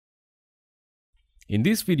In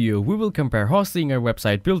this video, we will compare Hostinger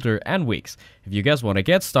Website Builder and Wix. If you guys want to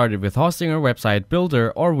get started with Hostinger Website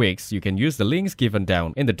Builder or Wix, you can use the links given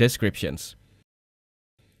down in the descriptions.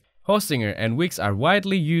 Hostinger and Wix are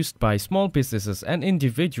widely used by small businesses and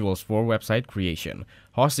individuals for website creation.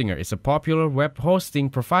 Hostinger is a popular web hosting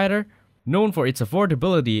provider known for its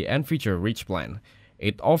affordability and feature-rich plan.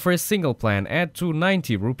 It offers single plan at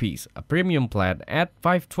 290 rupees, a premium plan at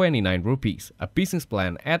 529 rupees, a business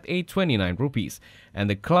plan at 829 rupees, and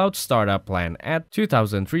the cloud startup plan at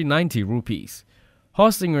 2390 rupees.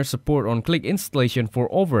 Hostinger support on-click installation for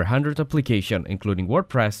over 100 applications including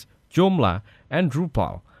WordPress, Joomla, and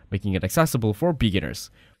Drupal, making it accessible for beginners.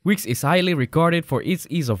 Wix is highly regarded for its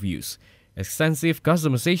ease of use, extensive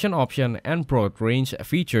customization option, and broad range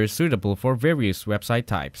features suitable for various website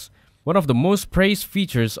types. One of the most praised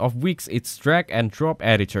features of Wix is its drag and drop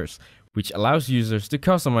editors, which allows users to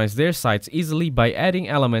customize their sites easily by adding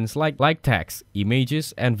elements like text,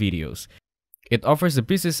 images, and videos. It offers the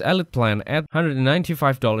Business Elite plan at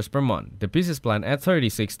 $195 per month, the Business plan at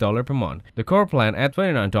 $36 per month, the Core plan at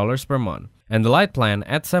 $29 per month, and the Lite plan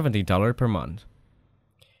at $70 per month.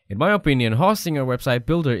 In my opinion, Hostinger Website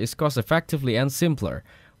Builder is cost-effectively and simpler,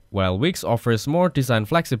 while Wix offers more design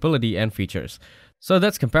flexibility and features. So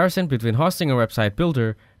that's comparison between Hostinger Website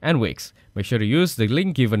Builder and Wix. Make sure to use the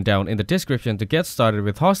link given down in the description to get started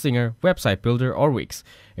with Hostinger, Website Builder, or Wix.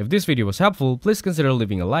 If this video was helpful, please consider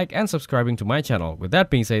leaving a like and subscribing to my channel. With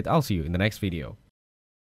that being said, I'll see you in the next video.